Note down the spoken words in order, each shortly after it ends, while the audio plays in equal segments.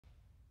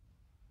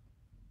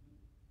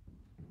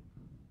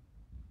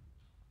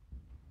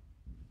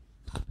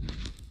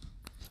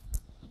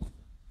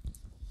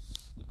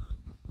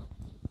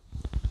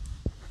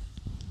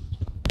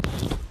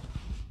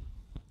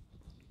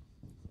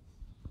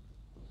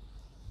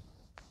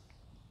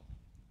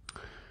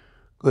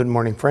Good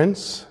morning,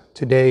 friends.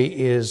 Today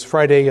is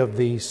Friday of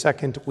the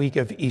second week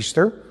of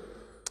Easter,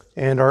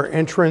 and our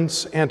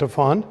entrance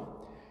antiphon.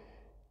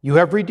 You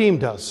have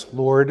redeemed us,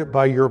 Lord,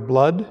 by your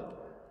blood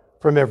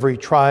from every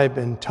tribe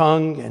and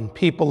tongue and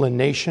people and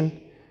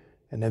nation,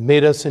 and have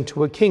made us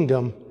into a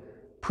kingdom,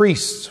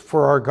 priests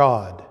for our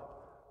God.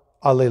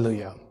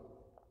 Alleluia.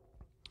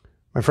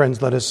 My friends,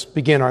 let us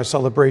begin our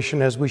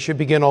celebration as we should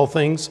begin all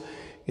things,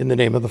 in the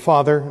name of the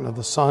Father, and of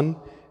the Son,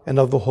 and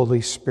of the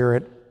Holy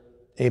Spirit.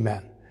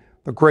 Amen.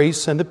 The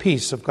grace and the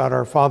peace of God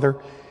our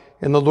Father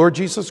and the Lord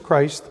Jesus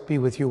Christ be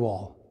with you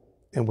all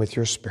and with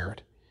your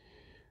spirit.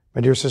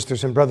 My dear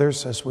sisters and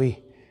brothers, as we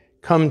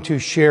come to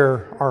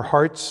share our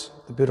hearts,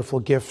 the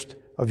beautiful gift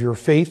of your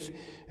faith,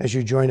 as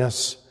you join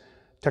us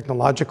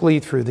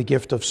technologically through the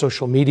gift of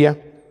social media,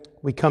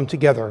 we come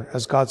together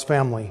as God's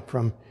family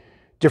from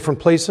different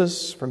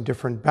places, from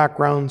different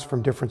backgrounds,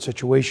 from different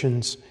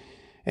situations.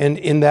 And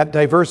in that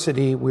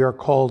diversity, we are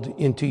called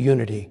into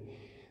unity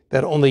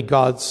that only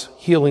God's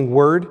healing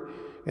word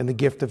and the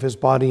gift of his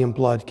body and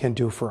blood can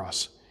do for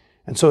us.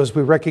 And so as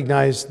we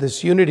recognize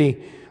this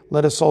unity,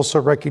 let us also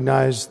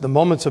recognize the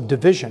moments of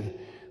division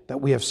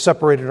that we have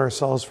separated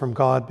ourselves from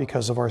God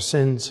because of our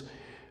sins.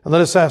 And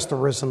let us ask the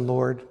risen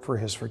Lord for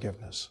his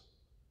forgiveness.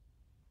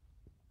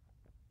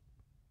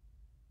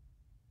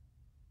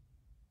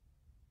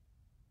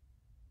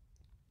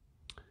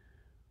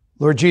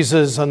 Lord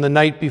Jesus, on the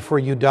night before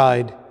you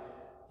died,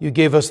 you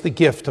gave us the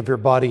gift of your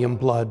body and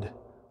blood.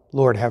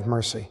 Lord, have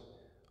mercy.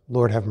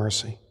 Lord, have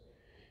mercy.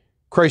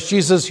 Christ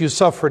Jesus, you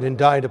suffered and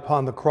died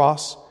upon the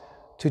cross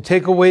to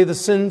take away the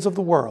sins of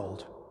the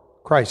world.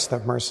 Christ,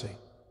 have mercy.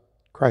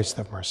 Christ,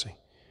 have mercy.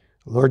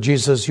 Lord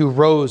Jesus, you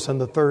rose on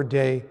the third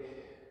day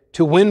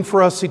to win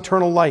for us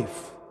eternal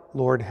life.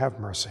 Lord,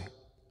 have mercy.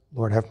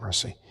 Lord, have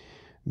mercy.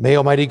 May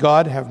Almighty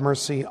God have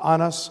mercy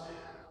on us,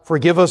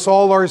 forgive us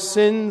all our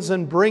sins,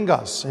 and bring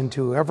us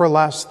into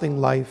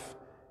everlasting life.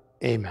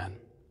 Amen.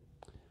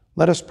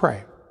 Let us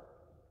pray.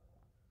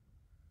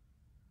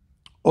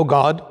 O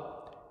God,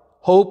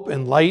 hope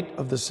and light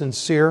of the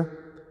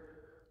sincere,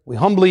 we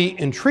humbly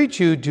entreat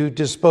you to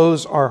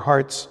dispose our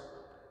hearts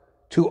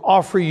to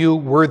offer you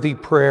worthy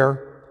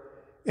prayer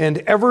and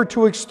ever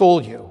to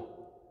extol you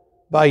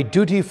by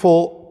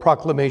dutiful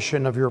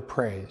proclamation of your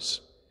praise.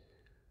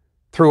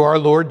 Through our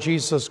Lord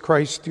Jesus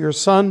Christ, your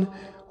Son,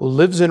 who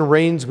lives and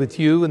reigns with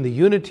you in the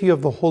unity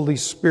of the Holy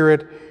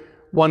Spirit,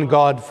 one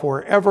God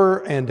forever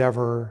and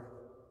ever.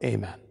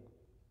 Amen.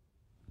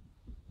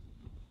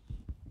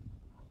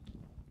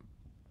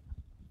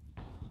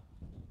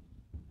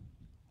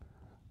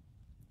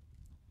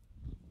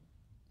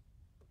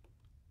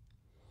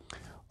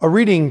 A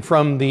reading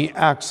from the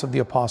Acts of the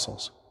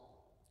Apostles.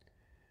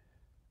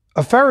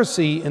 A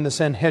Pharisee in the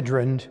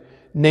Sanhedrin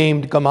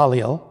named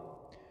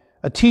Gamaliel,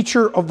 a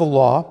teacher of the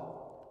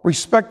law,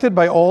 respected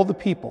by all the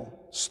people,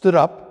 stood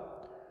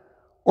up,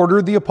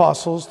 ordered the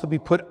apostles to be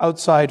put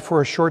outside for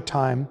a short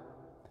time,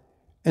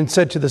 and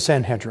said to the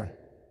Sanhedrin,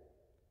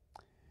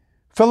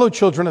 "Fellow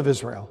children of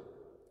Israel,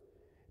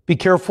 be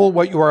careful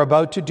what you are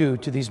about to do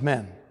to these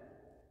men.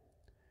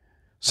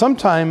 Some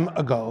time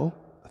ago,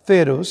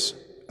 Theudas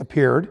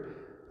appeared,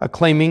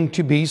 claiming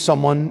to be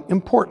someone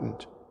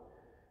important,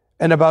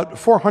 and about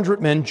 400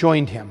 men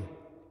joined him.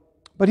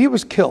 But he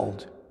was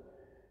killed,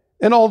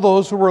 and all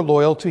those who were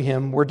loyal to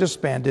him were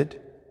disbanded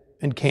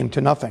and came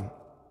to nothing.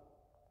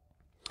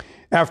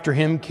 After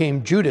him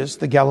came Judas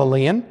the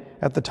Galilean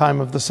at the time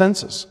of the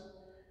census.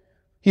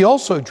 He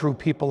also drew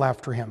people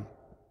after him,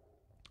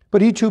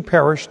 but he too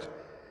perished,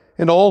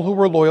 and all who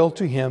were loyal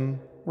to him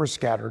were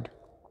scattered.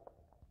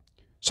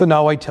 So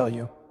now I tell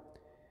you,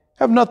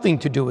 have nothing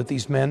to do with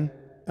these men,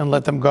 and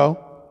let them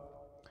go.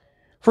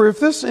 For if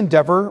this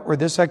endeavor or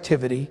this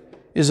activity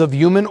is of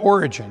human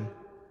origin,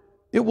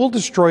 it will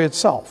destroy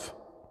itself.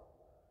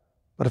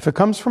 But if it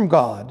comes from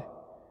God,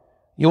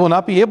 you will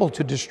not be able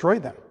to destroy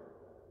them.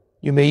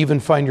 You may even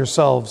find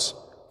yourselves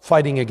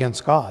fighting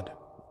against God."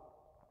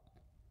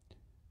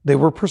 They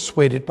were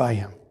persuaded by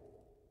him.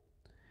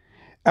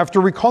 After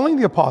recalling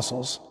the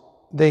apostles,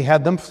 they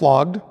had them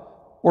flogged,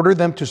 ordered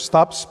them to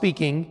stop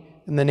speaking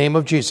in the name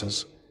of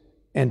Jesus,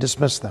 and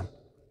dismissed them.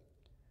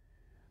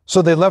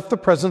 So they left the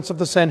presence of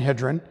the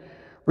Sanhedrin,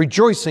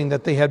 rejoicing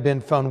that they had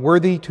been found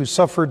worthy to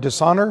suffer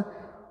dishonor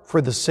for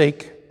the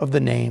sake of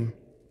the name.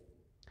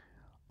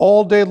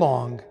 All day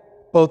long,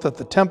 both at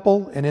the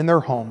temple and in their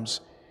homes,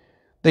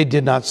 they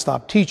did not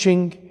stop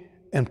teaching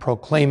and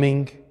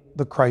proclaiming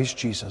the Christ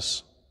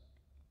Jesus.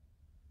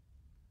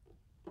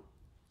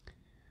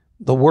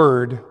 The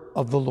word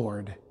of the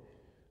Lord.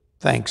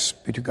 Thanks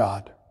be to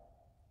God.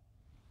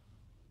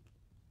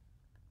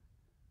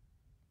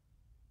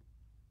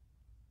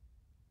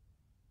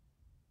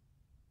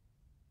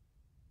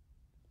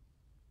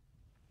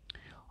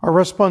 Our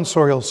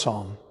responsorial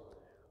psalm.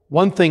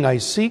 One thing I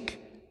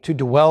seek, to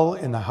dwell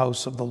in the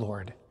house of the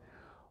Lord.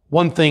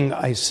 One thing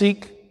I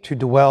seek, to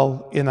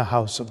dwell in the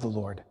house of the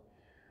Lord.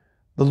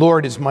 The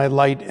Lord is my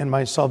light and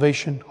my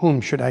salvation.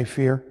 Whom should I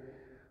fear?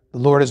 The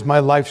Lord is my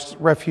life's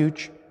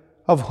refuge.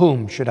 Of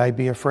whom should I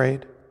be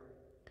afraid?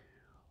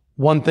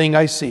 One thing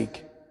I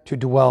seek, to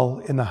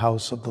dwell in the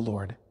house of the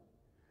Lord.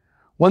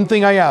 One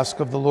thing I ask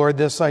of the Lord,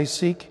 this I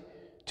seek,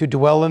 to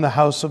dwell in the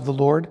house of the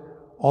Lord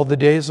all the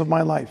days of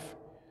my life,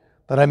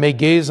 that I may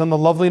gaze on the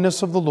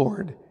loveliness of the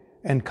Lord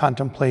and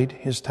contemplate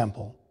his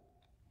temple.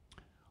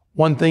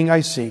 One thing I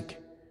seek,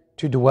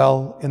 to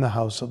dwell in the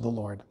house of the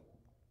Lord.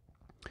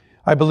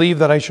 I believe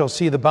that I shall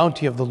see the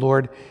bounty of the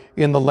Lord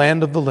in the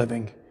land of the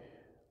living.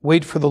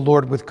 Wait for the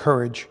Lord with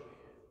courage.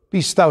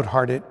 Be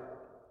stout-hearted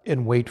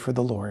and wait for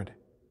the Lord.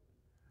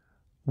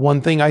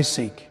 One thing I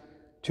seek,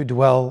 to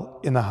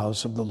dwell in the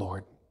house of the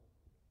Lord.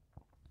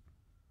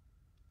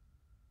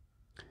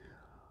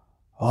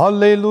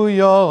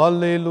 Alleluia,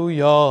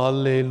 alleluia,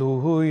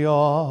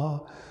 alleluia.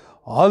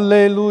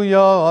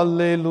 Alleluia,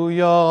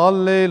 alleluia,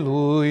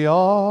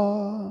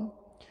 alleluia.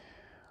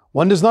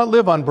 One does not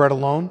live on bread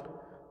alone,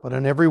 but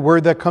on every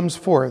word that comes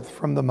forth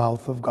from the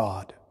mouth of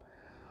God.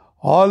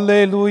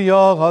 Alleluia,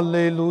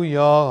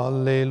 alleluia,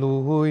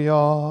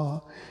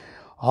 alleluia.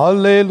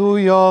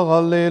 Alleluia,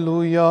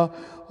 alleluia,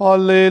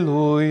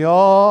 alleluia.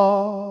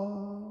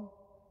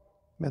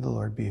 May the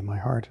Lord be in my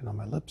heart and on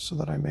my lips, so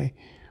that I may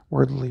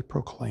wordily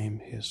proclaim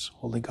his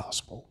holy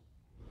gospel.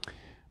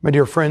 My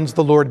dear friends,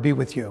 the Lord be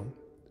with you,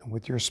 and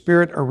with your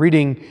spirit. A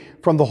reading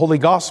from the Holy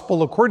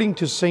Gospel according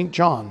to St.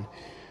 John.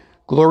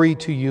 Glory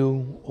to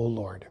you, O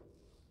Lord.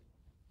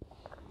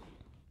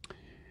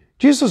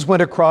 Jesus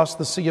went across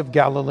the Sea of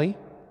Galilee.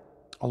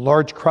 A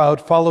large crowd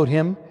followed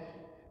him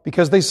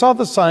because they saw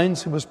the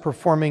signs he was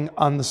performing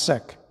on the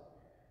sick.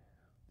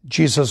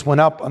 Jesus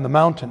went up on the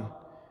mountain,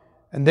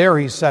 and there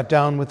he sat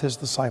down with his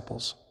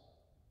disciples.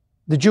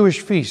 The Jewish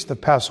feast of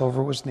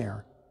Passover was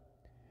near.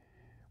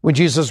 When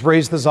Jesus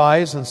raised his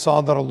eyes and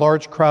saw that a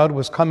large crowd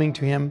was coming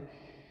to him,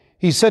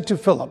 he said to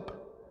Philip,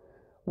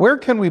 "Where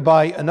can we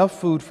buy enough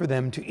food for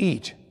them to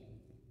eat?"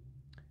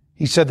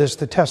 He said this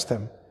to test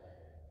him,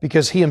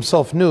 because he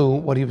himself knew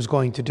what he was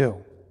going to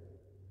do.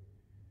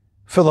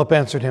 Philip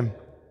answered him,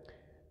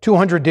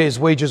 200 days'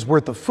 wages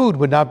worth of food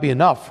would not be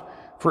enough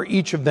for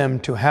each of them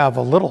to have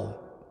a little.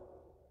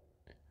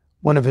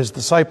 One of his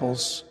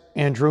disciples,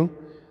 Andrew,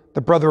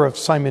 the brother of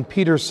Simon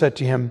Peter, said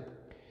to him,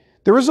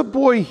 "There is a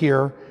boy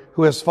here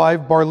who has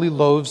 5 barley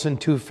loaves and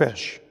 2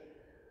 fish.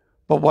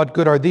 But what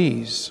good are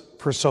these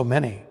for so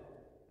many?"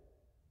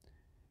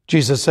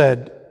 Jesus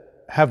said,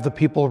 "Have the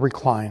people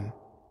recline."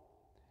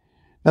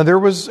 Now there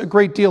was a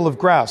great deal of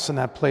grass in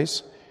that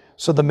place,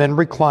 so the men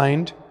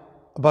reclined,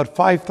 about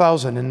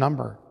 5,000 in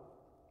number.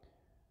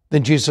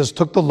 Then Jesus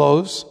took the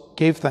loaves,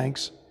 gave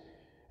thanks,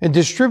 and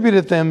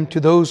distributed them to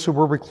those who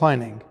were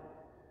reclining,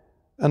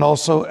 and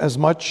also as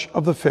much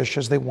of the fish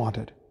as they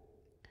wanted.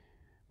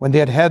 When they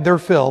had had their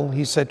fill,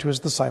 he said to his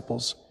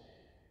disciples,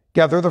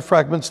 "Gather the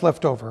fragments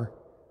left over,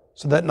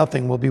 so that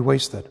nothing will be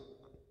wasted."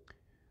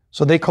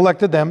 So they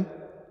collected them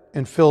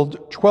and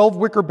filled 12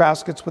 wicker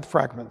baskets with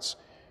fragments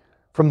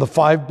from the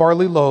 5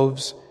 barley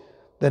loaves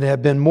that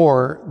had been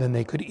more than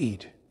they could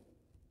eat.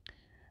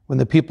 When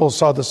the people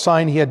saw the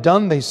sign he had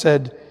done, they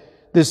said,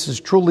 "This is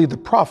truly the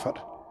prophet,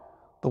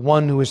 the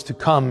one who is to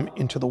come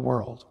into the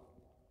world."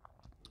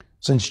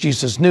 Since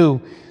Jesus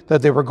knew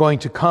that they were going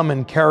to come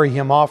and carry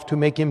him off to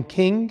make him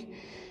king,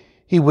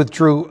 he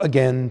withdrew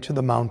again to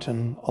the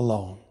mountain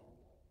alone.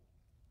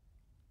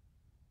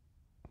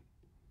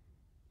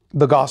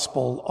 The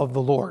Gospel of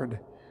the Lord.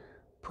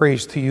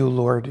 Praise to you,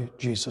 Lord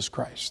Jesus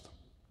Christ.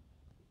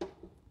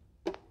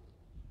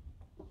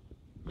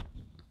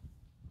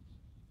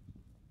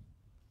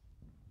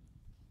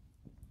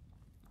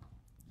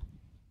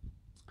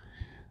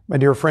 My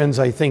dear friends,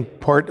 I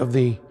think part of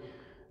the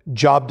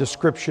job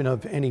description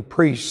of any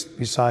priest,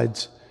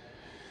 besides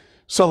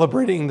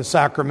celebrating the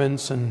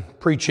sacraments and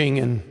preaching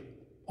and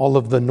all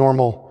of the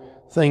normal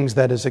things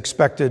that is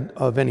expected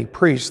of any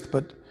priest,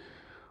 but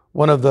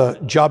one of the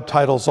job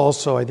titles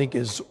also, I think,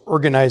 is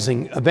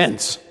organizing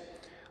events,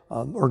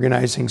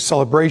 organizing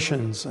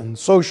celebrations and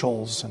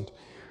socials, and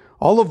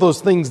all of those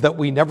things that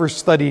we never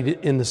studied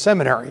in the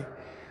seminary,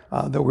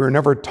 that we were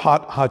never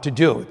taught how to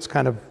do. It's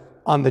kind of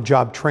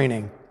on-the-job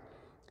training.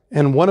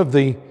 And one of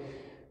the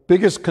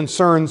biggest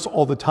concerns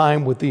all the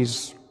time with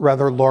these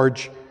rather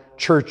large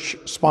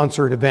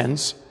church-sponsored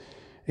events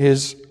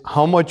is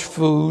how much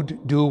food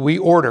do we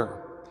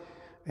order?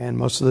 And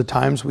most of the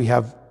times we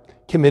have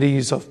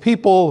committees of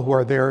people who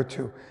are there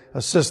to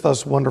assist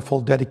us, wonderful,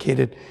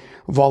 dedicated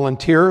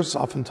volunteers.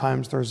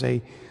 Oftentimes there's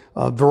a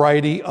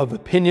variety of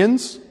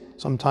opinions,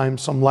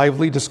 sometimes some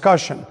lively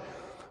discussion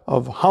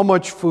of how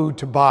much food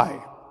to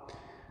buy.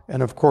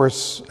 And of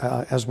course,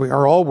 as we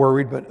are all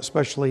worried, but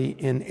especially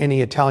in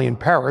any Italian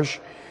parish,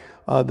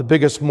 the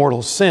biggest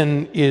mortal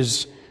sin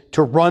is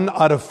to run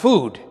out of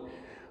food.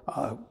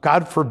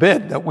 God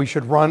forbid that we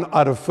should run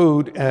out of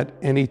food at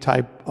any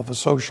type of a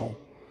social.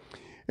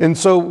 And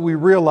so we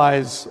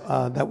realize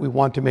that we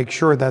want to make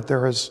sure that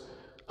there is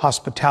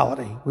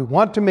hospitality. We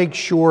want to make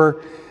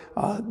sure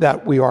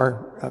that we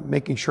are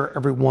making sure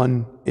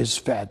everyone is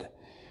fed.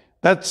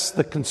 That's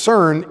the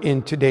concern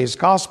in today's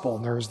gospel.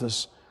 There's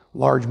this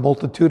large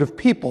multitude of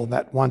people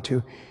that want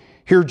to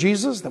hear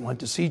Jesus, that want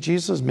to see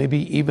Jesus,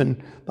 maybe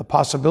even the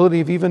possibility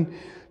of even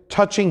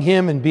touching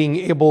him and being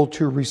able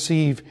to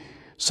receive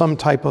some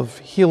type of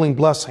healing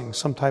blessing,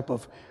 some type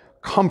of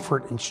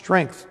comfort and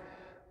strength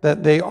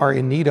that they are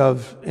in need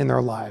of in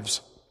their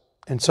lives.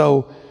 And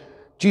so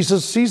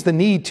Jesus sees the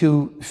need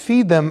to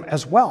feed them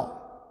as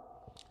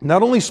well,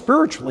 not only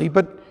spiritually,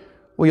 but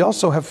we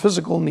also have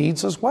physical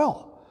needs as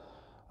well.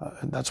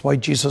 And that's why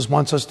Jesus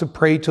wants us to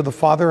pray to the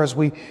Father as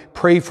we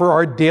pray for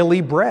our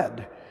daily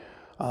bread,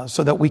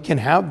 so that we can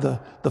have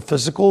the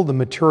physical, the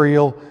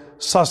material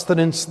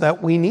sustenance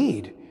that we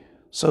need,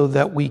 so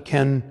that we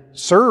can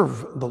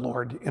serve the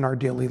Lord in our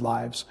daily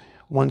lives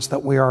once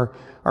that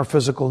our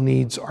physical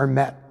needs are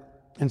met.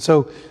 And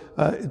so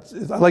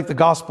I like the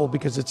gospel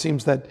because it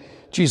seems that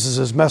Jesus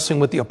is messing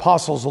with the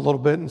apostles a little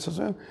bit and says,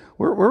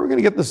 where are we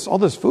going to get all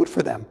this food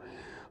for them?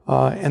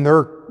 And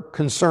they're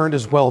concerned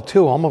as well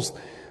too,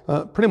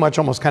 pretty much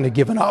almost kind of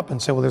given up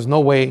and say, well, there's no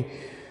way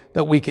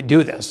that we could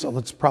do this. So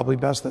it's probably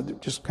best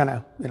that just kind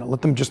of,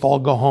 let them just all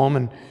go home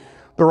and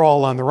they're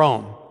all on their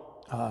own.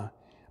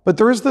 But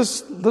there is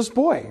this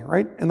boy,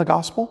 right, in the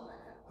gospel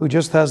who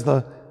just has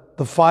the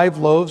 5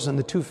 loaves and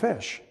the 2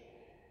 fish.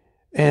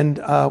 And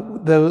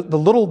the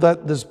little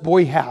that this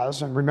boy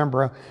has, and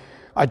remember,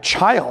 a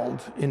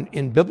child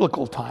in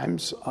biblical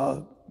times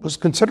was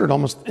considered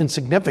almost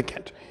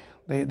insignificant.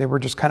 They were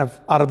just kind of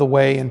out of the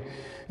way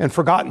and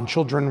forgotten.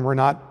 Children were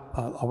not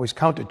always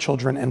counted.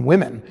 Children and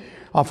women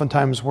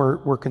oftentimes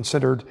were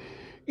considered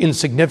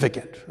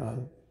insignificant.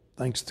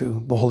 Thanks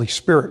to the Holy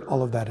Spirit,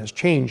 all of that has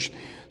changed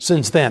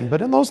since then.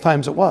 But in those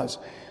times it was.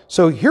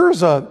 So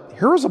here's a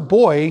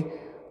boy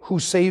who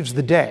saves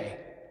the day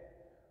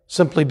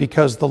simply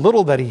because the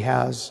little that he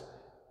has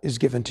is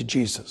given to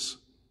Jesus.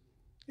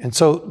 And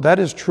so that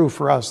is true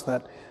for us,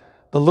 that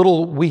the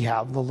little we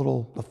have,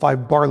 the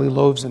 5 barley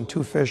loaves and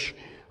 2 fish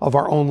of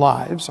our own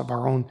lives, of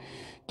our own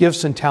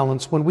gifts and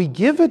talents, when we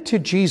give it to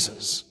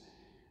Jesus,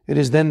 it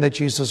is then that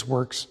Jesus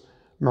works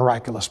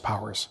miraculous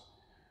powers,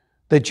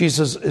 that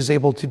Jesus is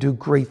able to do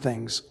great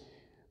things.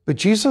 But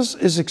Jesus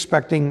is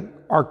expecting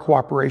our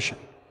cooperation.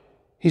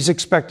 He's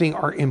expecting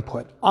our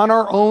input. On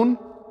our own,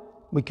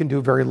 we can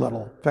do very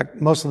little. In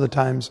fact, most of the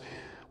times,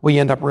 we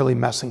end up really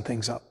messing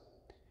things up.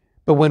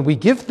 But when we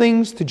give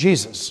things to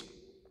Jesus,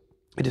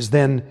 it is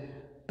then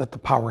that the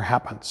power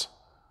happens.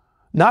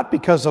 Not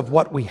because of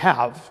what we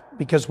have,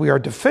 because we are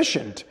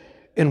deficient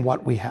in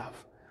what we have.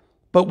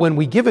 But when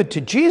we give it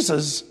to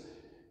Jesus,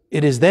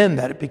 it is then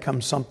that it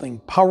becomes something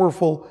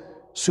powerful,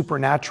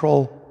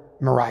 supernatural,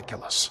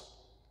 miraculous.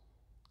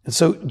 And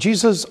so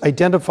Jesus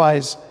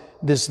identifies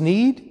this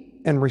need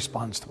and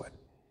responds to it.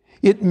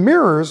 It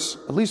mirrors,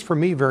 at least for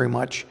me very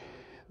much,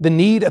 the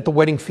need at the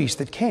wedding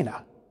feast at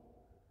Cana,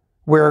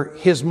 where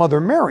his mother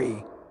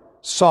Mary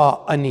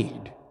saw a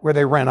need, where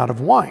they ran out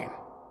of wine.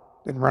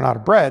 They didn't run out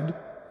of bread,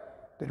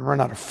 they didn't run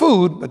out of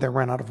food, but they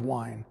ran out of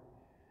wine.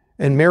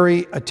 And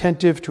Mary,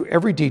 attentive to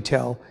every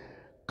detail,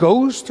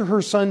 goes to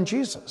her son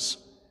Jesus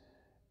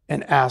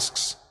and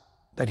asks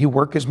that he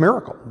work his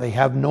miracle. They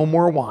have no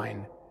more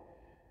wine.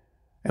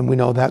 And we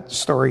know that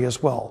story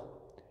as well.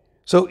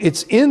 So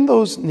it's in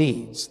those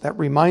needs that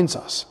reminds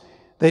us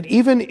that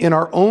even in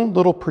our own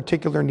little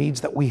particular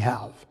needs that we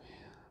have,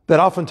 that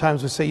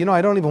oftentimes we say,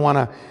 I don't even want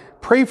to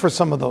pray for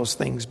some of those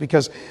things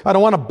because I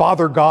don't want to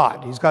bother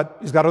God. He's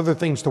got other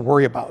things to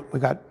worry about. We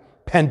got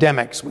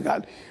pandemics, we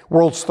got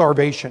world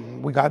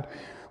starvation, we got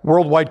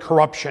worldwide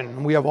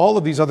corruption. We have all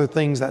of these other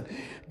things that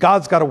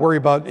God's got to worry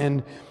about.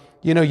 And,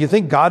 you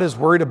think God is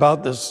worried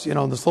about this,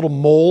 this little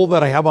mole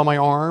that I have on my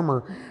arm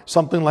or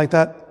something like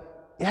that?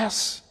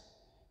 Yes.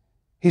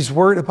 He's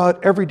worried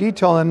about every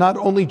detail, and not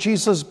only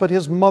Jesus, but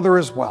his mother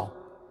as well.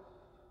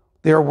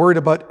 They are worried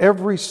about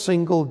every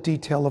single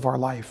detail of our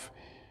life.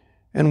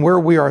 And where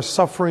we are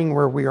suffering,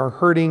 where we are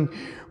hurting,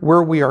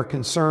 where we are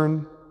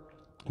concerned,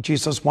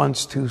 Jesus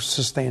wants to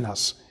sustain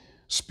us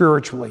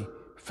spiritually,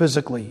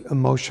 physically,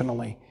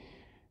 emotionally.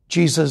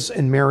 Jesus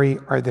and Mary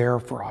are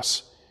there for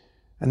us,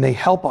 and they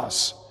help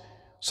us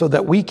so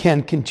that we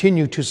can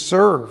continue to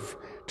serve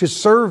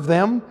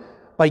them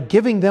by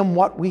giving them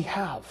what we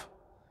have.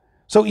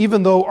 So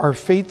even though our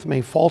faith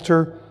may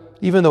falter,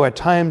 even though at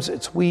times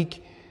it's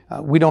weak,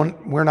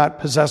 we're not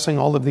possessing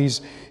all of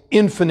these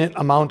infinite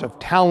amount of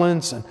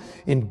talents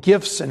and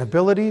gifts and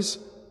abilities,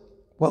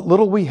 what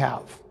little we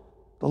have,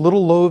 the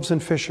little loaves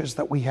and fishes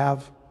that we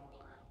have,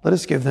 let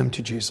us give them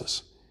to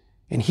Jesus.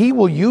 And he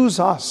will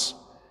use us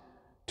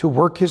to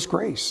work his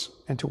grace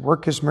and to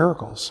work his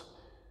miracles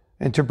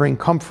and to bring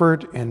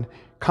comfort and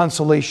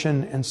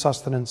consolation and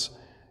sustenance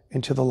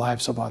into the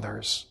lives of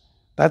others.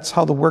 That's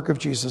how the work of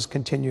Jesus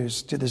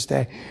continues to this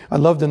day. I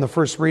loved in the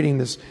first reading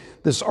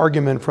this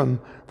argument from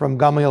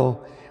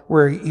Gamaliel,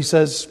 where he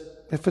says,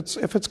 if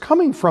it's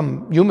coming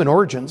from human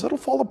origins, it'll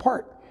fall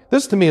apart.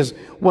 This to me is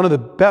one of the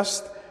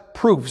best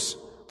proofs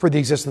for the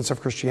existence of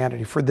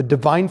Christianity, for the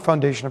divine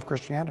foundation of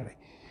Christianity.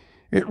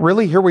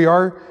 Here we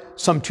are,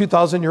 some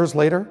 2,000 years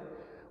later,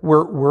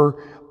 we're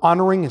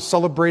honoring and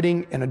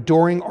celebrating and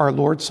adoring our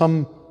Lord,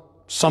 some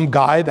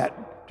guy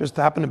that just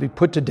happened to be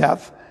put to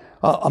death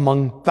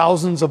among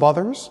thousands of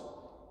others.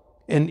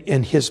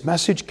 And his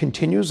message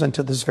continues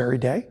unto this very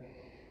day.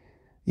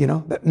 You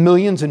know, that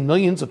millions and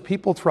millions of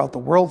people throughout the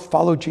world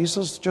follow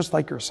Jesus just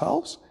like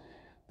yourselves.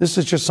 This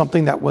is just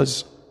something that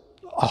was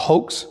a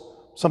hoax,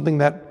 something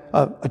that,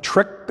 a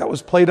trick that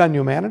was played on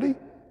humanity?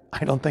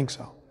 I don't think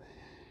so.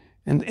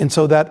 And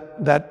so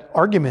that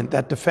argument,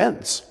 that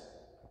defense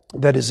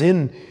that is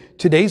in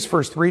today's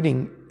first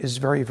reading is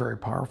very, very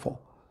powerful.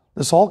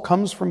 This all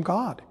comes from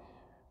God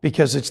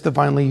because it's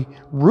divinely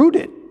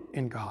rooted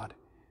in God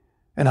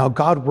and how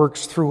God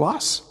works through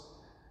us,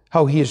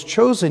 how he has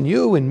chosen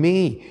you and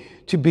me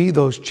to be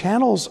those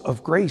channels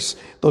of grace,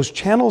 those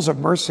channels of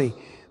mercy,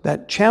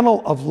 that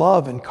channel of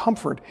love and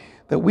comfort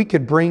that we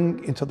could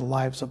bring into the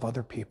lives of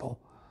other people.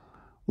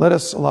 Let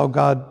us allow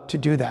God to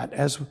do that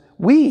as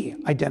we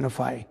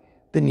identify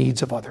the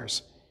needs of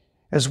others,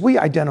 as we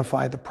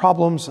identify the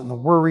problems and the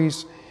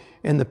worries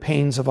and the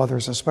pains of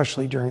others,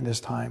 especially during this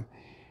time.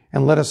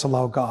 And let us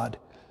allow God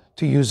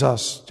to use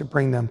us to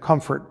bring them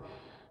comfort,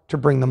 to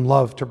bring them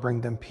love, to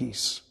bring them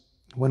peace.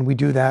 When we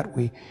do that,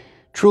 we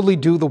truly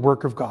do the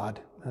work of God,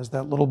 as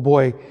that little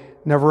boy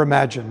never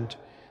imagined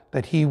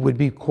that he would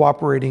be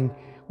cooperating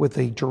with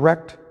a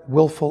direct,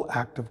 willful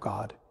act of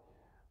God.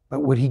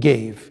 But what he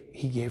gave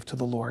to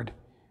the Lord.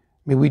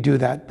 May we do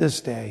that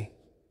this day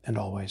and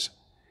always.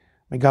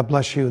 May God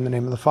bless you in the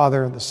name of the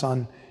Father, and the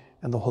Son,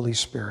 and the Holy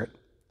Spirit.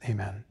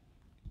 Amen.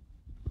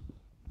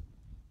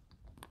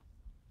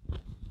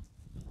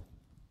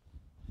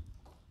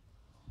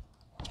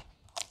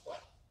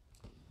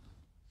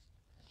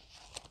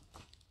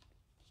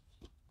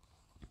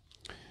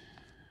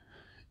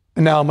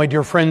 And now, my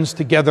dear friends,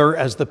 together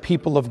as the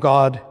people of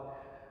God,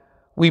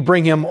 we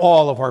bring him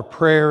all of our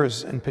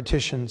prayers and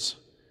petitions,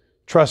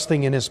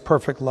 trusting in his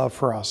perfect love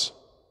for us.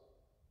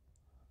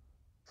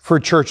 For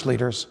church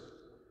leaders,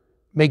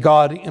 may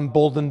God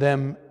embolden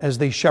them as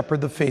they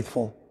shepherd the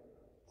faithful.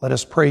 Let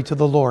us pray to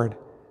the Lord.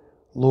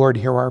 Lord,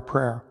 hear our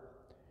prayer.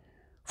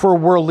 For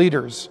world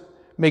leaders,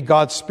 may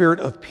God's spirit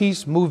of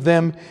peace move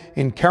them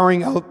in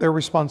carrying out their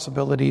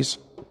responsibilities.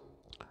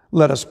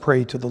 Let us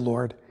pray to the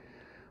Lord.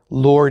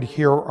 Lord,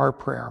 hear our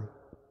prayer.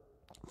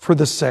 For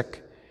the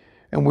sick,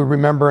 and we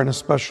remember in a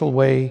special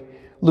way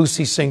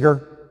Lucy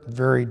Singer, a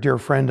very dear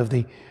friend of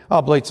the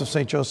Oblates of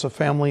St. Joseph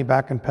family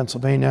back in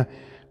Pennsylvania.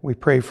 We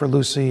pray for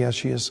Lucy as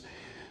she is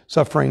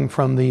suffering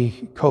from the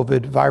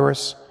COVID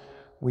virus.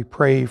 We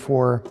pray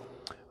for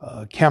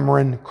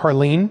Cameron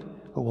Carleen,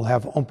 who will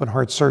have open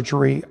heart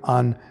surgery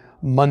on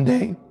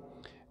Monday.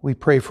 We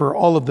pray for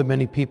all of the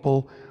many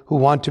people who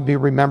want to be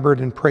remembered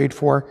and prayed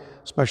for,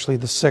 especially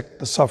the sick,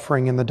 the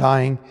suffering, and the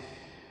dying.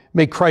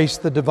 May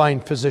Christ, the divine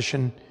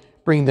physician,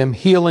 bring them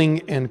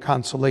healing and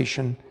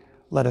consolation.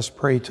 Let us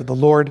pray to the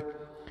Lord.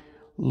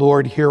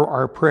 Lord, hear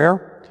our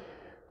prayer.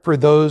 For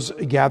those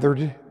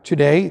gathered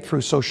today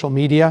through social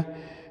media,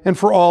 and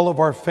for all of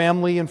our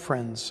family and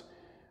friends,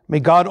 may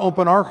God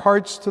open our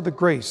hearts to the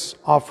grace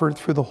offered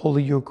through the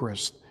Holy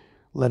Eucharist.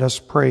 Let us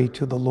pray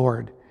to the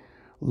Lord.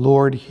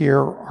 Lord, hear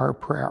our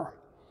prayer.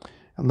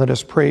 And let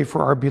us pray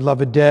for our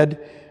beloved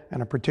dead.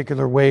 In a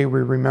particular way,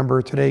 we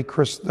remember today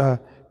Chris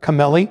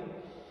Camelli,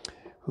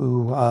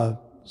 who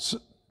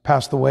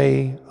passed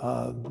away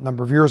a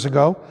number of years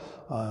ago.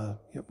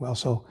 We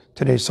also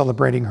today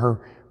celebrating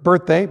her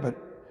birthday, but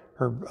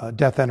her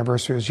death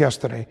anniversary was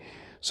yesterday.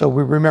 So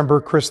we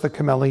remember Krista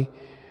Camelli.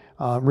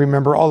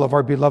 Remember all of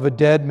our beloved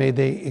dead. May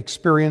they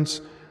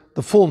experience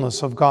the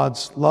fullness of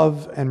God's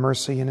love and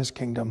mercy in his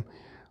kingdom.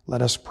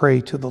 Let us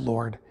pray to the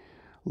Lord.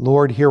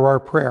 Lord, hear our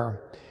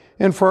prayer.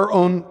 And for our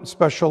own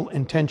special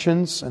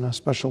intentions, in a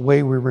special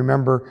way, we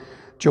remember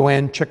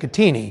Joanne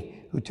Ciccottini,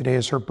 who today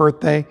is her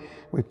birthday.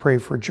 We pray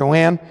for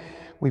Joanne.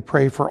 We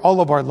pray for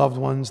all of our loved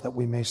ones that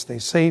we may stay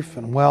safe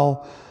and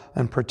well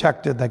and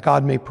protected, that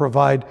God may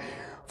provide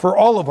for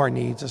all of our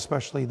needs,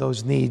 especially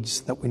those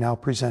needs that we now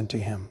present to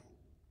him.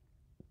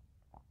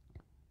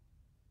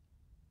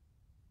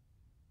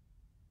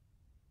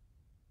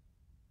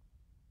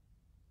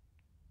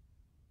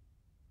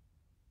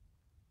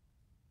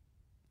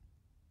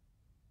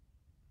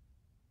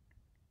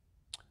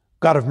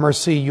 God of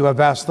mercy, you have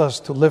asked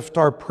us to lift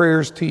our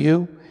prayers to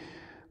you.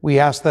 We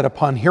ask that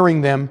upon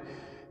hearing them,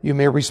 you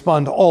may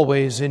respond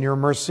always in your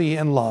mercy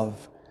and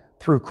love.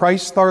 Through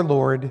Christ our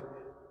Lord.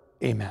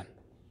 Amen.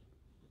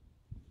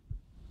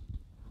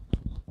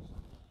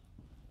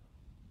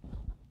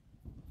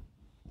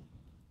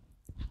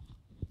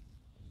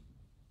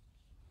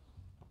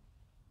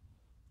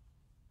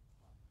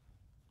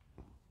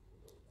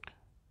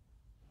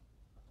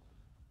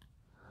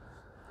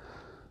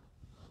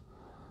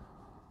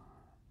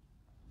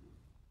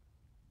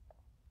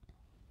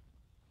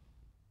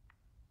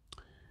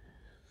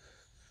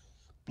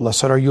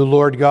 Blessed are you,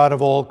 Lord God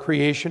of all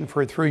creation,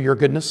 for through your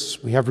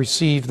goodness we have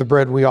received the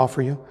bread we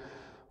offer you.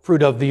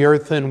 Fruit of the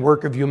earth and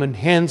work of human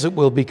hands, it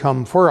will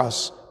become for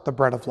us the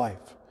bread of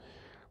life.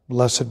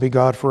 Blessed be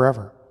God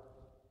forever.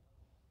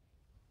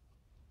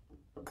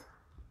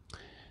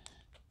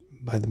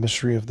 By the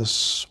mystery of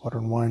this water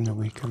and wine that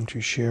we come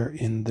to share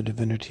in the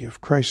divinity of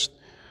Christ,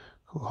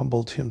 who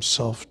humbled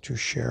himself to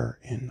share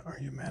in our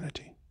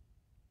humanity.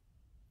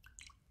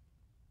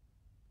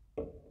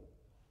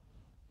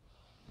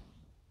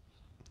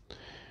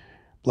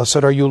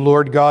 Blessed are you,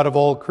 Lord God of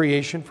all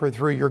creation, for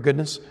through your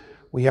goodness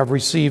we have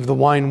received the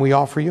wine we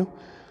offer you,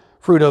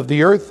 fruit of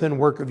the earth and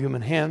work of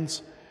human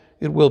hands.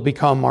 It will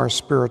become our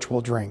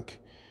spiritual drink.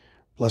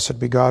 Blessed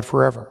be God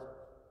forever.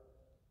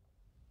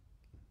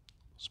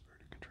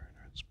 Spirit of contrite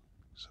hearts,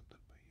 accepted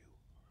by you,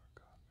 our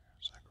God,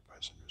 our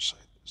sacrifice in your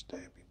sight this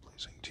day be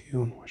pleasing to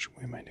you, and wash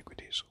away my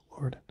iniquities, O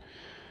Lord, and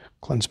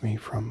cleanse me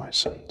from my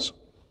sins.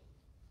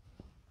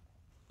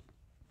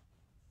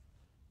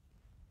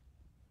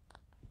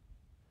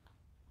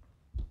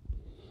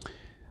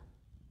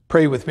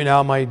 Pray with me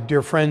now, my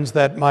dear friends,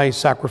 that my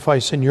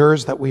sacrifice and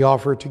yours that we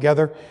offer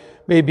together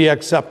may be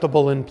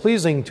acceptable and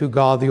pleasing to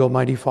God, the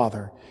Almighty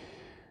Father.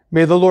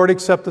 May the Lord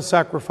accept the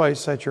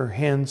sacrifice at your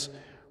hands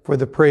for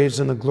the praise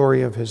and the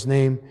glory of his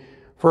name,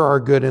 for our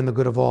good and the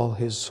good of all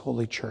his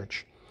holy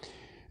church.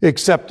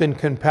 Accept in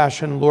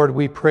compassion, Lord,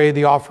 we pray,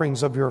 the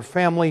offerings of your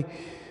family,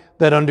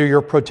 that under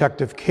your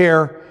protective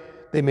care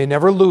they may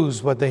never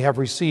lose what they have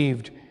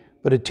received,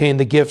 but attain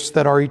the gifts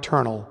that are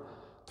eternal.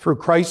 Through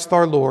Christ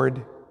our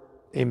Lord.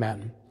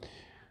 Amen.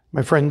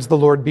 My friends, the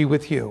Lord be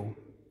with you,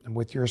 and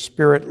with your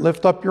spirit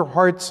lift up your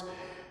hearts.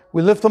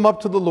 We lift them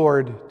up to the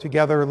Lord.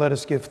 Together let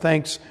us give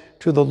thanks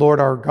to the Lord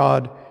our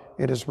God.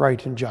 It is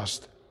right and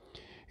just.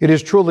 It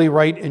is truly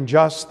right and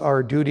just,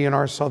 our duty and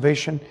our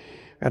salvation,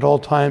 at all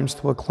times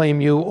to acclaim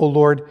you, O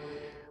Lord,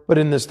 but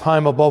in this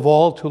time above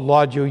all to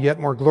laud you yet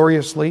more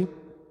gloriously,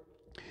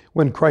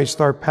 when Christ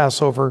our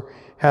Passover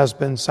has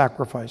been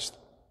sacrificed.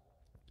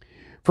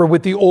 For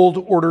with the old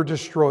order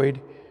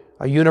destroyed,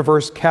 a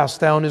universe cast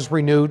down is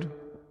renewed,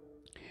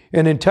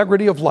 and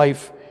integrity of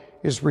life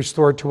is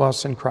restored to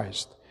us in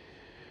Christ.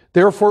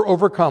 Therefore,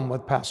 overcome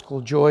with paschal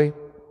joy,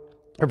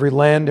 every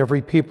land,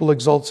 every people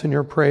exults in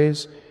your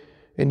praise,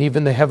 and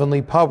even the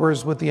heavenly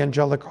powers with the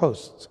angelic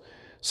hosts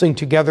sing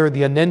together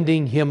the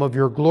unending hymn of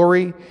your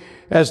glory,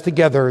 as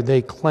together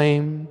they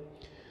claim,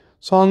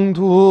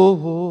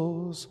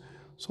 Sanctus,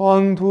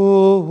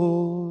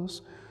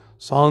 Sanctus,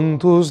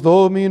 Sanctus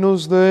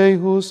Dominus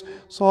Deus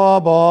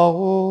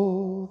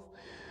Sabaoth,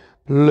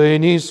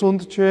 pleni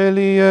sunt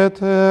celi et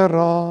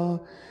terra,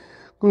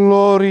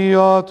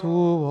 gloria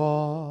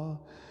tua,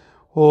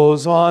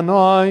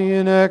 Hosanna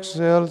in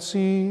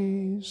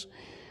excelsis,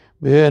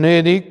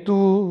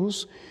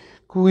 benedictus,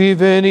 qui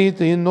venit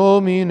in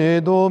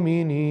nomine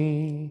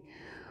Domini,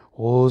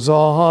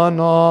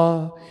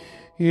 Hosanna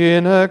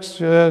in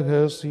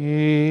excelsis.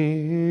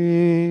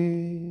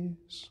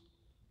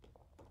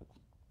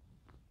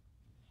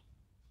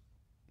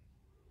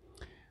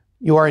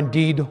 You are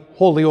indeed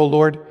holy, O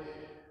Lord,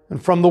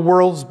 and from the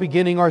world's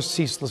beginning are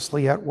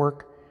ceaselessly at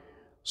work,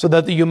 so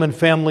that the human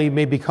family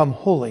may become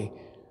holy,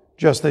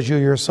 just as you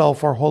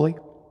yourself are holy.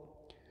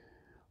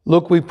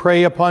 Look, we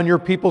pray, upon your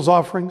people's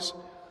offerings,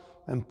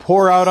 and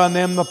pour out on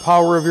them the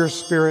power of your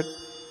Spirit,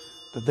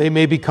 that they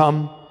may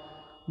become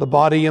the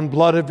body and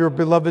blood of your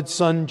beloved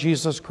Son,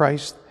 Jesus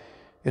Christ,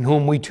 in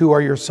whom we too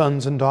are your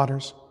sons and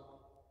daughters.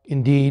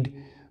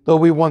 Indeed, though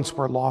we once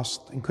were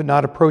lost and could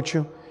not approach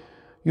you,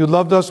 you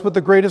loved us with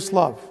the greatest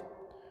love.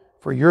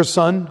 For your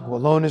Son, who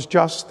alone is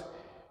just,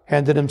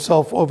 handed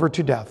himself over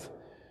to death,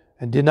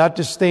 and did not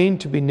disdain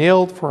to be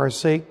nailed for our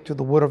sake to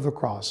the wood of the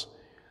cross.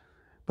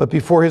 But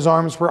before his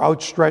arms were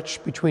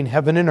outstretched between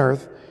heaven and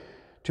earth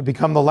to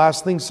become the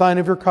lasting sign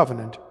of your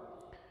covenant,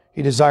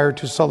 he desired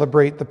to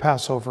celebrate the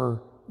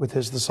Passover with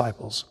his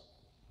disciples.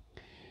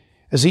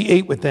 As he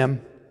ate with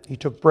them, he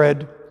took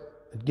bread,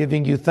 and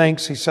giving you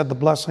thanks, he said the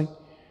blessing,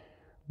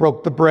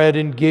 broke the bread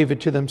and gave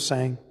it to them,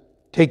 saying,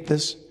 Take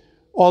this,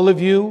 all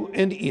of you,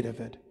 and eat of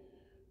it,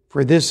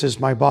 for this is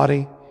my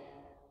body,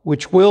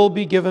 which will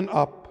be given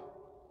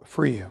up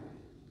for you.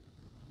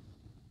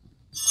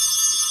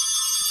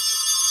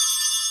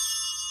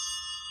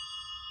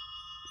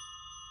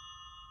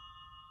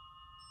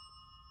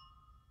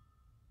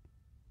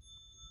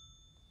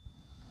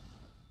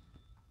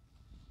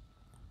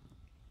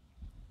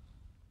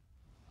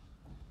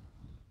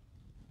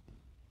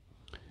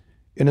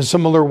 In a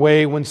similar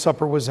way, when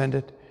supper was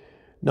ended,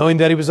 knowing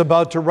that he was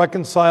about to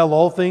reconcile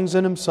all things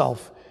in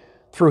himself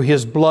through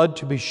his blood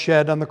to be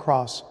shed on the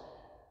cross,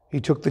 he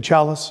took the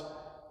chalice,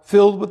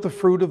 filled with the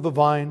fruit of the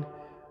vine,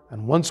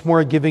 and once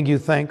more giving you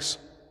thanks,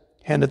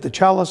 handed the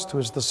chalice to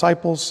his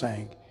disciples,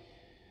 saying,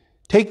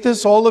 Take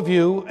this, all of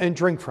you, and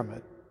drink from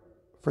it,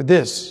 for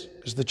this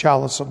is the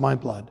chalice of my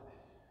blood,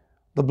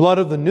 the blood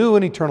of the new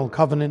and eternal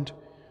covenant,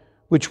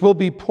 which will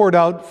be poured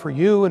out for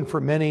you and for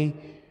many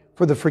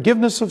for the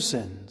forgiveness of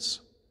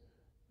sins.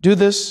 Do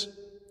this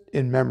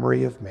in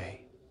memory of me.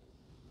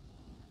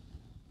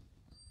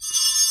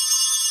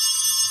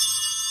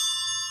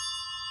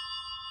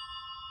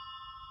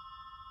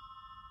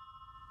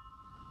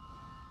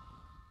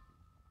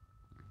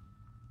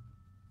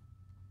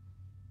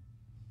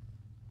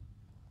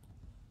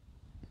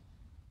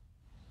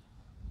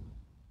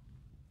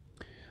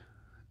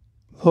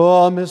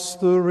 The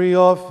mystery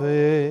of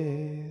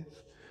faith.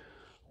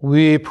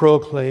 We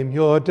proclaim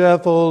your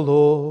death, O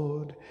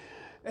Lord,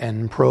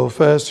 and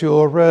profess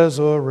your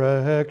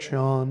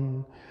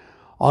resurrection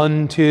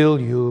until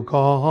you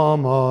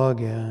come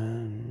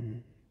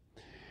again.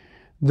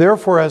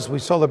 Therefore, as we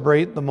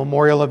celebrate the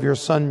memorial of your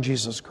Son,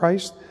 Jesus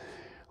Christ,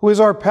 who is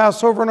our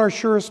Passover and our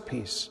surest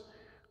peace,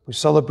 we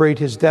celebrate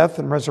his death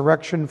and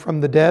resurrection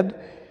from the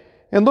dead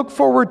and look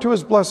forward to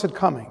his blessed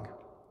coming.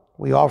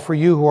 We offer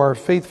you, who are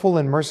faithful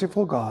and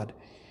merciful God,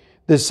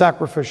 this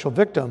sacrificial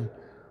victim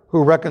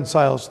who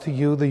reconciles to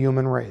you the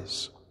human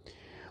race.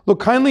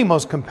 Look kindly,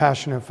 most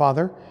compassionate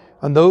Father,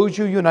 on those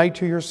you unite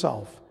to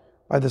yourself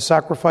by the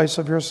sacrifice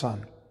of your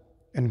Son,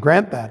 and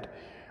grant that,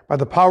 by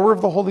the power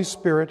of the Holy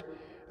Spirit,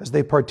 as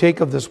they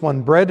partake of this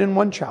one bread and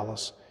one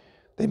chalice,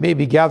 they may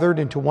be gathered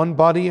into one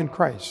body in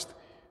Christ,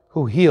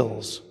 who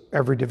heals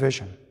every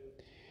division.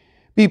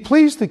 Be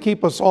pleased to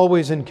keep us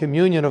always in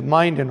communion of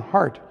mind and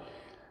heart,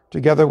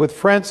 together with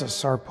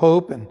Francis, our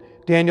Pope, and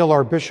Daniel,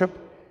 our Bishop.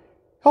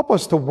 Help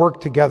us to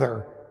work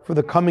together for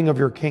the coming of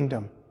your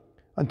kingdom,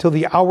 until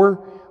the hour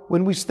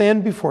when we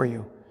stand before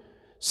you,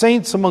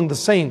 saints among the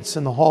saints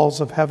in the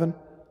halls of heaven,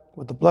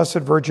 with the Blessed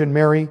Virgin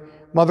Mary,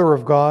 Mother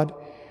of God,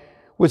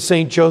 with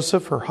Saint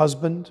Joseph, her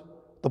husband,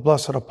 the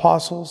blessed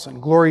apostles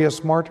and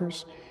glorious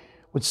martyrs,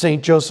 with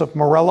Saint Joseph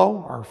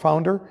Morello, our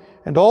founder,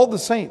 and all the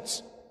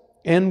saints,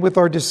 and with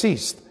our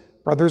deceased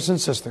brothers and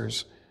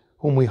sisters,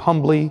 whom we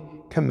humbly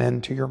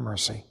commend to your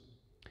mercy.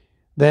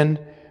 Then,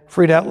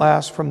 freed at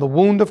last from the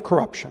wound of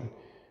corruption,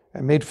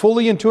 and made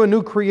fully into a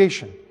new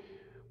creation,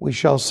 we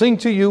shall sing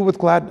to you with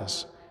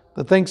gladness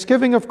the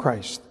thanksgiving of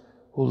Christ,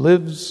 who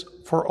lives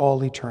for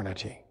all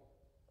eternity.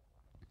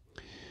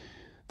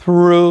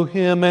 Through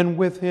him and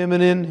with him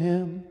and in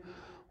him,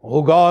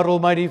 O God,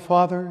 Almighty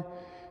Father,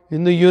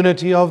 in the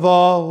unity of the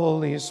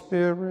Holy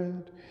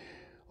Spirit,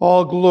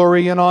 all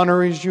glory and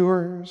honor is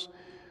yours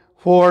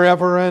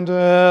forever and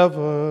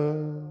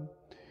ever.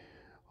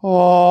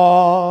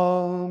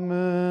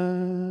 Amen.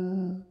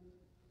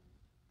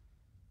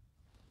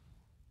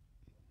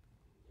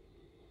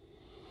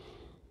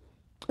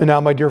 And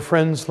now, my dear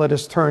friends, let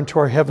us turn to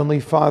our Heavenly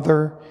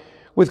Father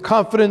with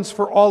confidence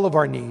for all of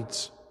our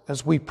needs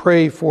as we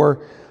pray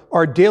for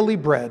our daily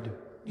bread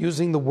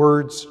using the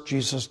words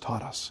Jesus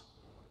taught us.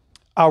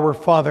 Our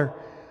Father,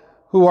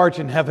 who art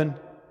in heaven,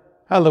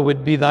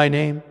 hallowed be thy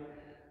name.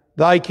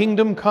 Thy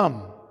kingdom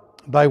come,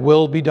 thy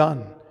will be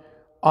done,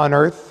 on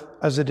earth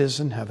as it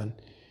is in heaven.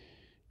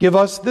 Give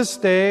us this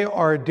day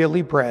our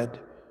daily bread,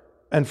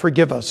 and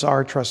forgive us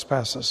our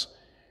trespasses,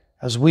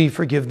 as we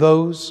forgive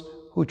those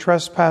who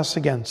trespass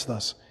against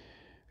us.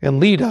 And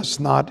lead us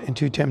not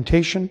into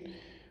temptation,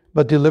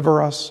 but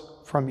deliver us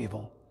from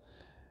evil.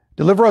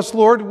 Deliver us,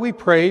 Lord, we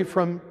pray,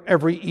 from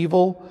every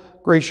evil.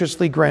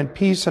 Graciously grant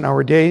peace in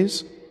our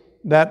days,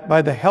 that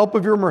by the help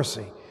of your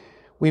mercy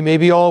we may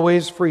be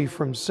always free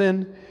from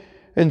sin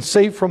and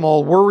safe from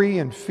all worry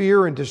and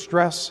fear and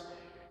distress,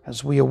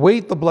 as we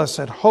await the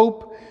blessed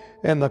hope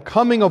and the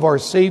coming of our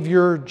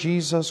Savior,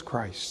 Jesus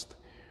Christ.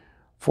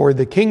 For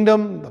the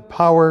kingdom, the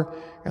power,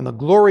 and the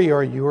glory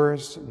are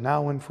yours,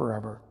 now and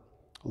forever.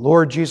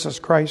 Lord Jesus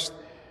Christ,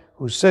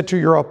 who said to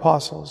your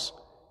apostles,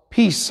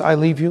 "Peace I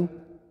leave you,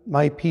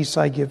 my peace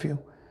I give you.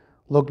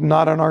 Look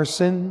not on our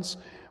sins,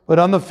 but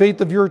on the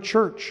faith of your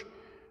church,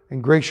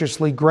 and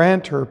graciously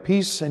grant her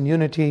peace and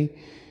unity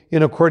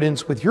in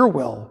accordance with your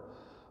will,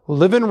 who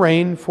live and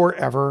reign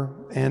forever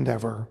and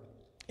ever.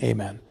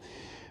 Amen."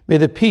 May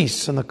the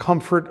peace and the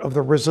comfort of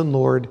the risen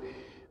Lord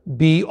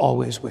be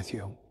always with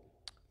you.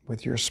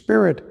 With your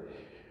spirit.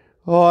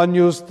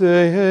 Agnus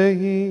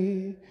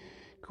Dei,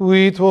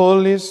 qui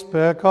tollis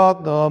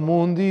peccata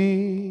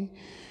mundi,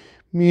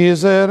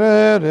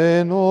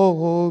 miserere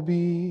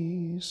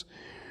nobis.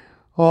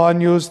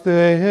 Agnus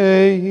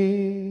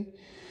Dei,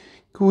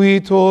 qui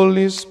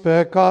tollis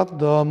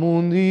peccata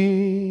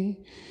mundi,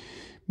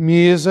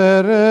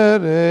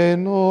 miserere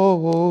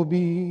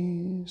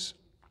nobis.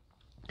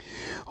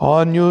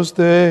 Agnus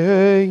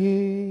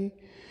Dei,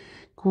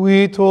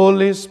 qui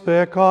tollis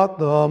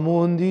peccata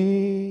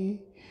mundi,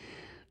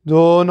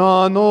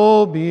 dona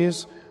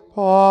nobis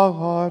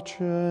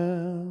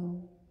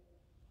pacem.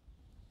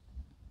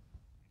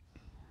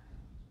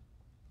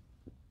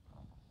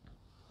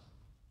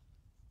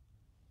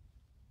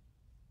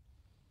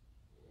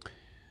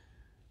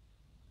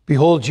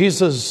 Behold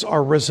Jesus,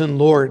 our risen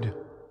Lord,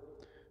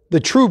 the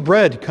true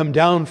bread come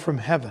down from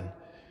heaven,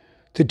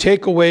 to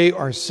take away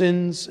our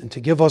sins and to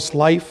give us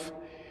life.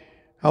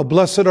 How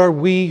blessed are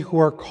we who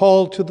are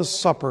called to the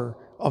supper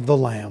of the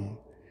Lamb.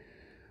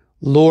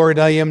 Lord,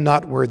 I am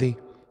not worthy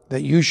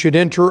that you should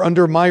enter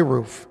under my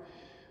roof,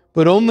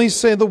 but only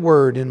say the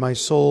word, and my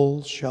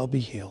soul shall be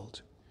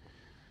healed.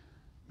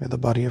 May the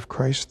body of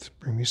Christ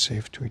bring me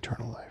safe to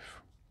eternal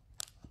life.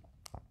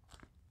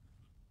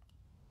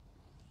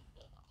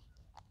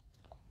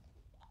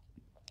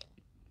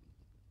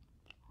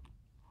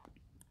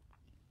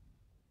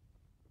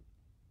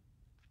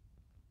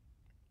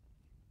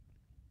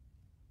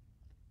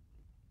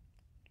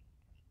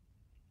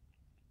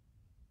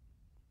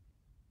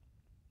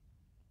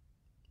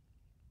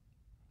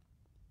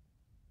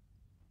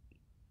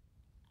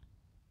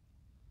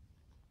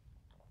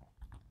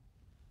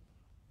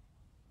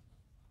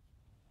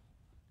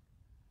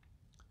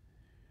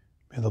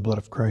 May the blood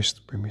of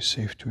Christ bring me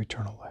safe to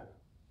eternal life.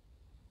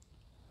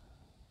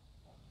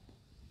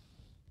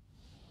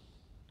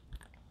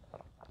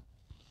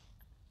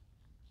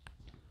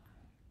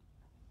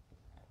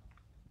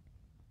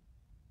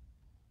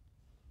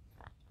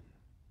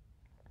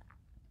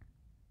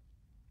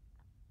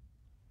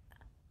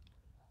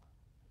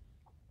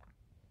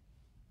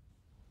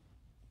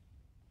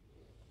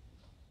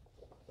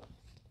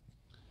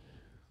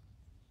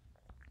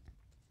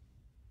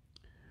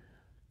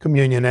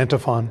 Communion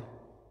Antiphon.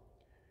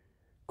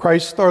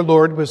 Christ our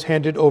Lord was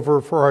handed over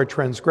for our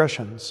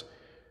transgressions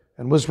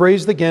and was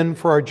raised again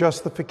for our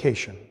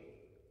justification.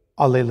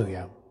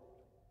 Alleluia.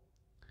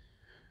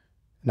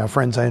 Now,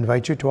 friends, I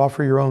invite you to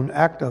offer your own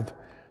act of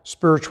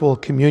spiritual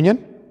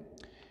communion,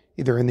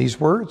 either in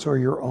these words or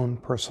your own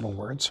personal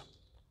words.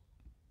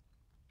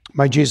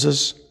 My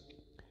Jesus,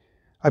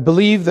 I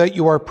believe that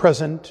you are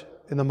present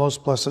in the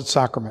most blessed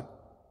sacrament.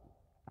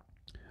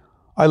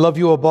 I love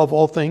you above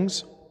all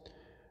things,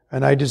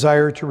 and I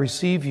desire to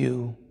receive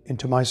you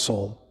into my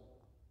soul.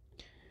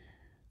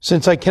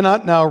 Since I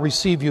cannot now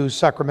receive you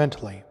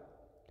sacramentally,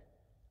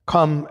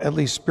 come at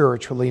least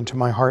spiritually into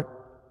my heart.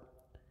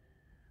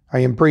 I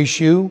embrace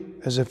you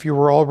as if you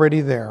were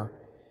already there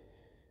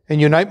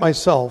and unite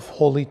myself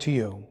wholly to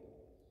you.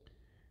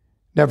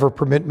 Never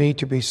permit me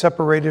to be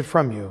separated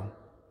from you.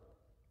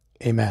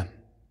 Amen.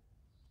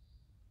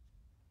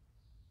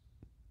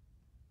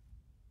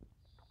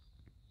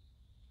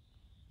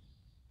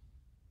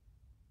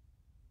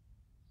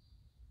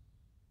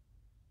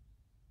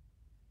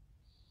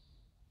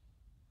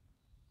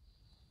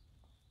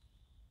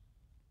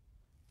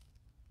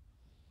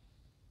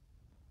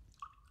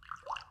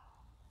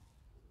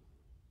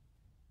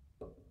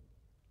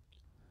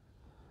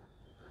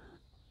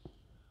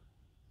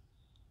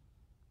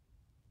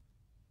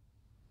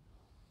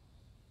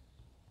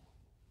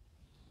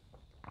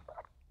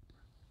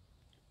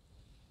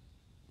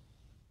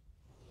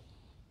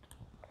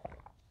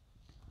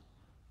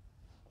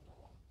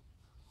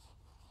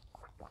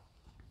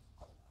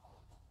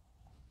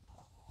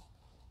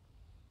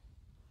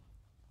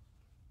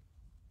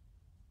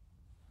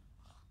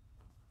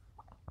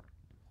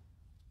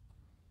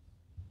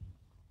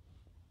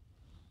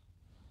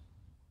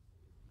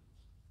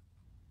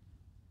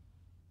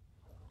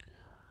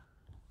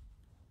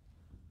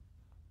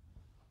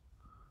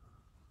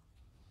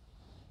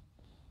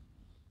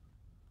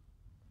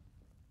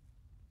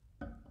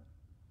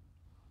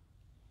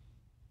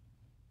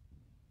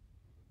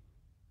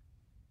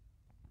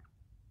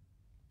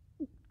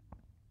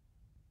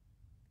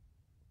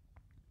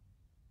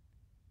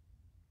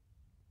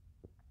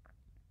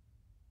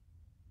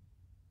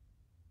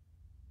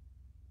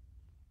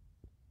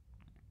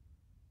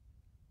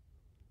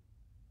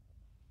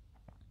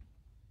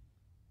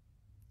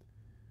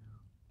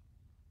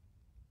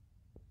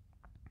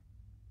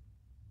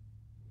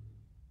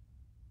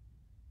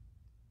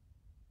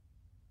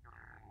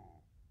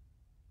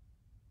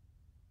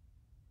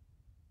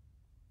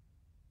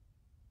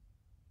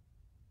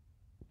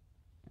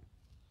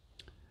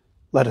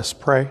 Let us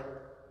pray.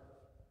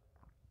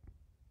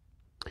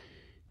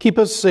 Keep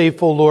us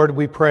safe, O Lord,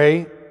 we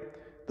pray,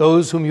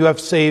 those whom you have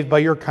saved by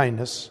your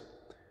kindness,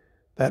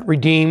 that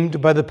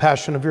redeemed by the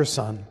passion of your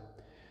Son,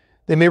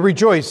 they may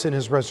rejoice in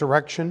his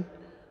resurrection,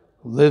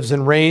 who lives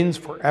and reigns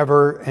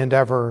forever and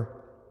ever.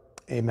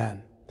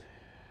 Amen.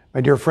 My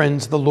dear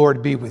friends, the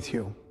Lord be with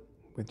you,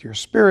 with your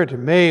spirit,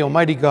 and may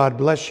Almighty God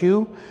bless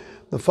you,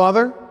 the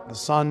Father, the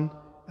Son,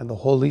 and the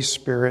Holy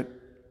Spirit.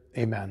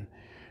 Amen.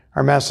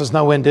 Our Mass is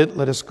now ended.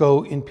 Let us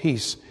go in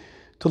peace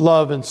to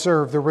love and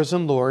serve the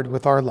risen Lord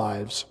with our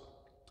lives.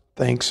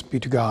 Thanks be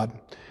to God.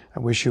 I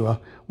wish you a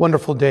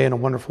wonderful day and a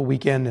wonderful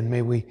weekend, and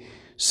may we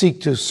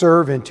seek to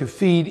serve and to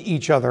feed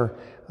each other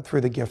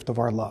through the gift of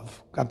our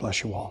love. God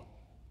bless you all.